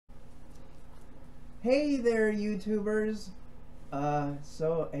Hey there, YouTubers!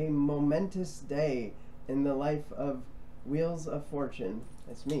 So a momentous day in the life of Wheels of Fortune.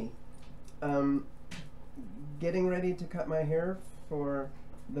 That's me. Getting ready to cut my hair for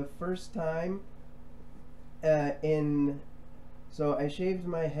the first time so I shaved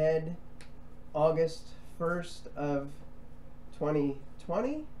my head August 1st of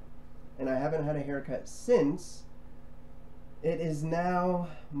 2020, and I haven't had a haircut since. It is now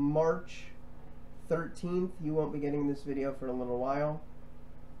March 13th. You won't be getting this video for a little while.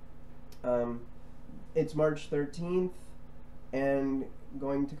 It's March 13th, and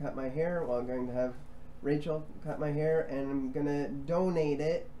going to cut my hair. Well, I'm going to have Rachel cut my hair, and I'm gonna donate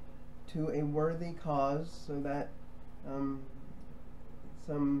it to a worthy cause so that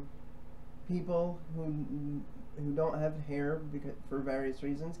some people who don't have hair because for various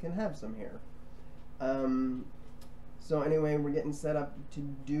reasons can have some hair. So anyway, we're getting set up to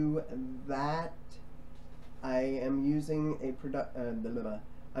do that. I am using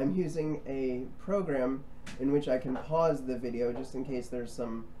a program in which I can pause the video just in case there's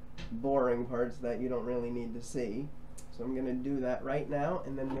some boring parts that you don't really need to see. So I'm gonna do that right now,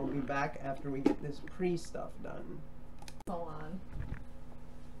 and then we'll be back after we get this pre-stuff done. Hold on.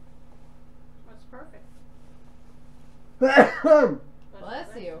 That's perfect.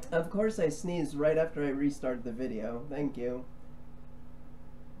 Bless you. Of course I sneezed right after I restart the video. Thank you.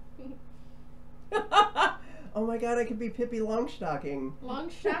 Oh my god, I could be Pippi Longstocking.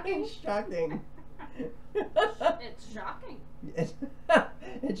 Longstocking? Shocking. It's shocking.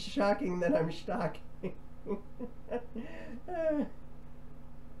 It's shocking that I'm stocking.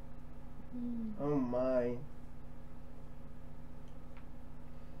 Oh my.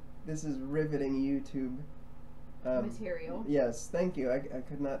 This is riveting YouTube material. Yes, thank you. I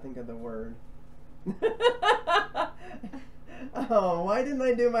could not think of the word. Oh, why didn't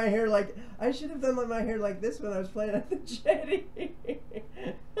I do my hair like... I should have done my hair like this when I was playing at the jetty.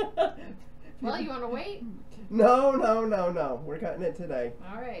 Well, you want to wait? No. We're cutting it today.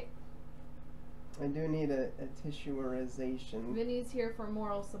 Alright. I do need a tissuerization. Vinny's here for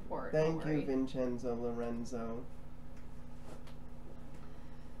moral support. Thank you, Vincenzo Lorenzo.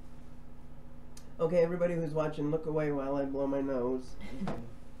 Okay, everybody who's watching, look away while I blow my nose.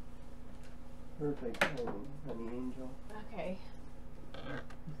 Perfect, honey angel. Okay.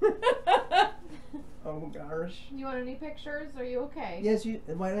 Oh gosh. You want any pictures? Are you okay? Yes, you.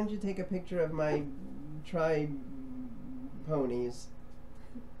 Why don't you take a picture of my ponies?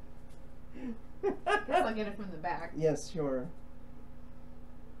 Guess I'll get it from the back. Yes, sure.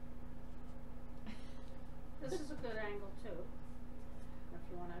 This is a good angle too. If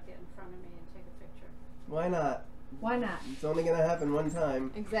you want to get in front of me and take a picture. Why not? Why not? It's only gonna happen one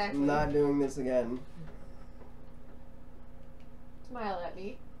time. Exactly. I'm not doing this again. Smile at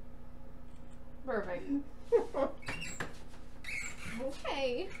me. Perfect.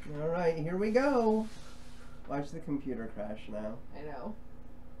 Okay. Alright, here we go. Watch the computer crash now. I know.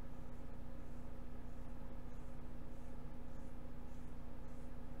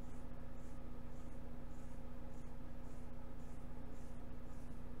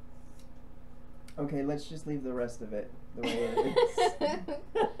 Okay, let's just leave the rest of it the way it is.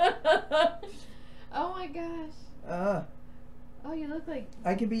 Oh my gosh. Oh, you look like...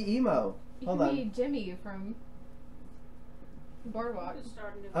 I could be emo. You Hold could on. be Jimmy from Boardwalk. Just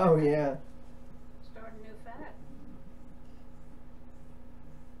start a new Oh, fad. yeah. Start a new fad.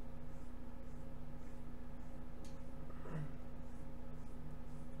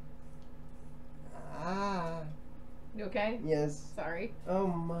 Ah. You okay? Yes. Sorry. Oh,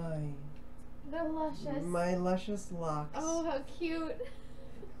 my. They're luscious. My luscious locks. Oh, how cute.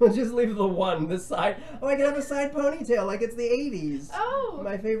 We'll just leave the one, the side. Oh, I can have a side ponytail like it's the 80s. Oh.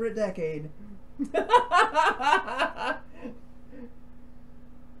 My favorite decade.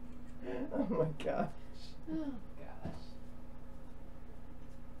 Oh my gosh. Oh, gosh.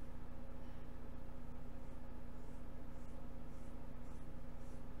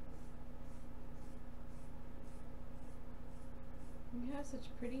 You have such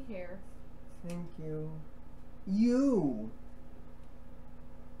pretty hair. Thank you. You.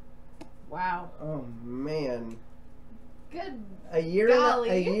 Wow. Oh man. Good. A year golly.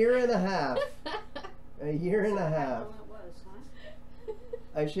 and a year and a half. A year and a How half. long it was, huh?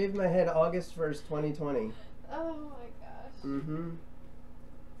 I shaved my head August 1st, 2020. Oh my gosh. Mm-hmm.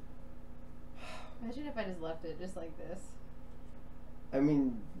 Imagine if I just left it just like this. I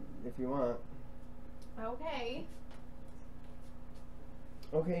mean, if you want. Okay.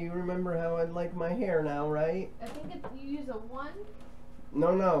 Okay, you remember how I like my hair now, right? I think you use a 1.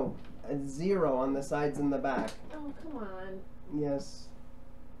 No. A 0 on the sides and the back. Oh, come on. Yes.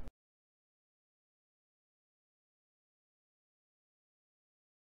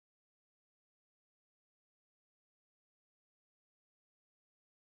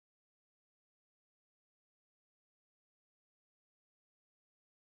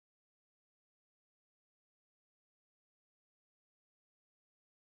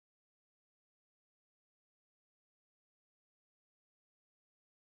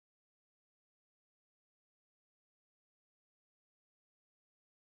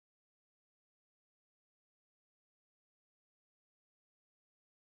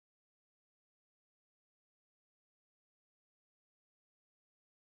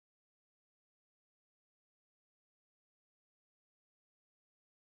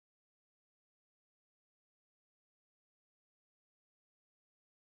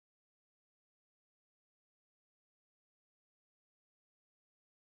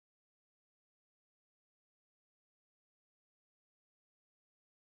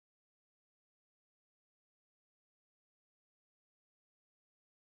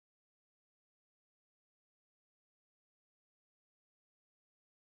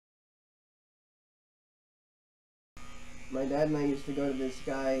 My dad and I used to go to this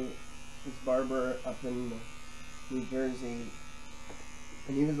guy, this barber up in New Jersey,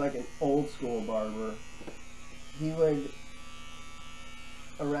 and he was like an old school barber. He would,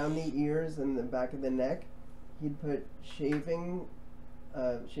 around the ears and the back of the neck, he'd put shaving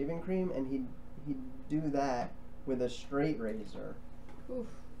cream, and he'd do that with a straight razor. Oof.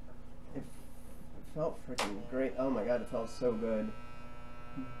 It felt freaking great. Oh my god, it felt so good.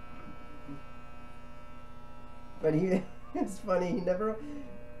 But it's funny, he never,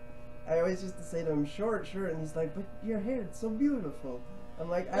 I always used to say to him, short, and he's like, but your hair, it's so beautiful. I'm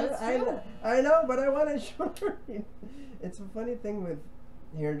like, I know, but I want it short. It's a funny thing with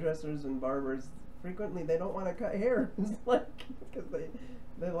hairdressers and barbers. Frequently, they don't want to cut hair. It's like, because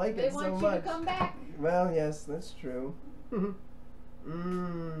they like it so much. They want you to come back. Well, yes, that's true. What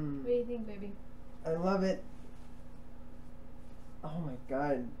do you think, baby? I love it. Oh my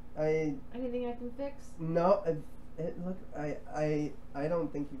god. Anything I can fix? No, look, I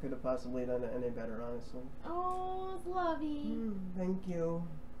don't think you could have possibly done it any better, honestly. Oh, it's lovey. Thank you.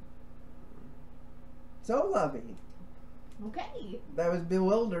 So lovey. Okay. I was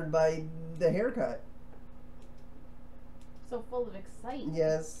bewildered by the haircut. So full of excitement.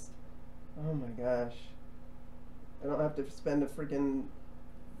 Yes. Oh my gosh. I don't have to spend a freaking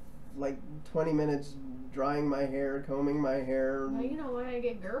like 20 minutes drying my hair, combing my hair. Now you know why I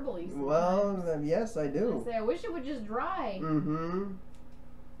get gurgly sometimes. Well, yes, I do. I say, I wish it would just dry. Mm-hmm.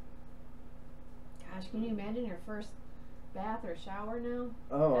 Gosh, can you imagine your first bath or shower now?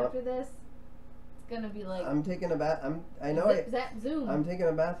 Oh. After this? It's gonna be like... I'm taking a bath. I know zip, zap, zoom. I'm taking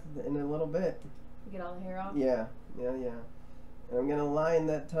a bath in a little bit. You get all the hair off? Yeah. And I'm gonna lie in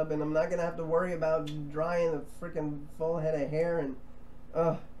that tub, and I'm not gonna have to worry about drying a freaking full head of hair, and...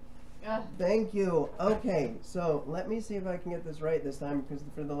 Thank you. Okay, so let me see if I can get this right this time, because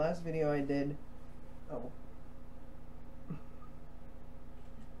for the last video I did... Oh.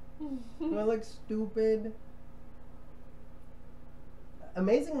 Do I look stupid?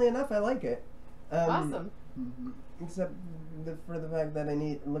 Amazingly enough, I like it. Awesome. Except for the fact that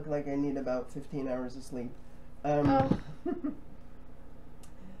look like I need about 15 hours of sleep.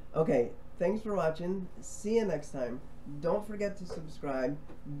 Okay, thanks for watching. See you next time. Don't forget to subscribe.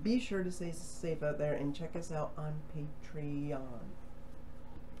 Be sure to stay safe out there, and check us out on Patreon.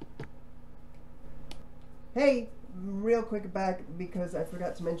 Hey, real quick back, because I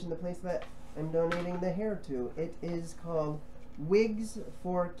forgot to mention the place that I'm donating the hair to. It is called Wigs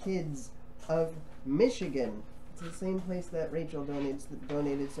for Kids of Michigan. It's the same place that Rachel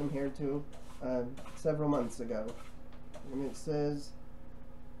donated some hair to several months ago. And it says,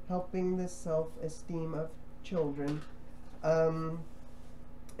 helping the self-esteem of children.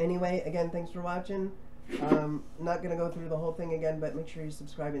 Anyway, again, thanks for watching. Not gonna go through the whole thing again, but make sure you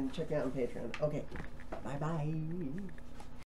subscribe and check me out on Patreon. Okay, bye-bye.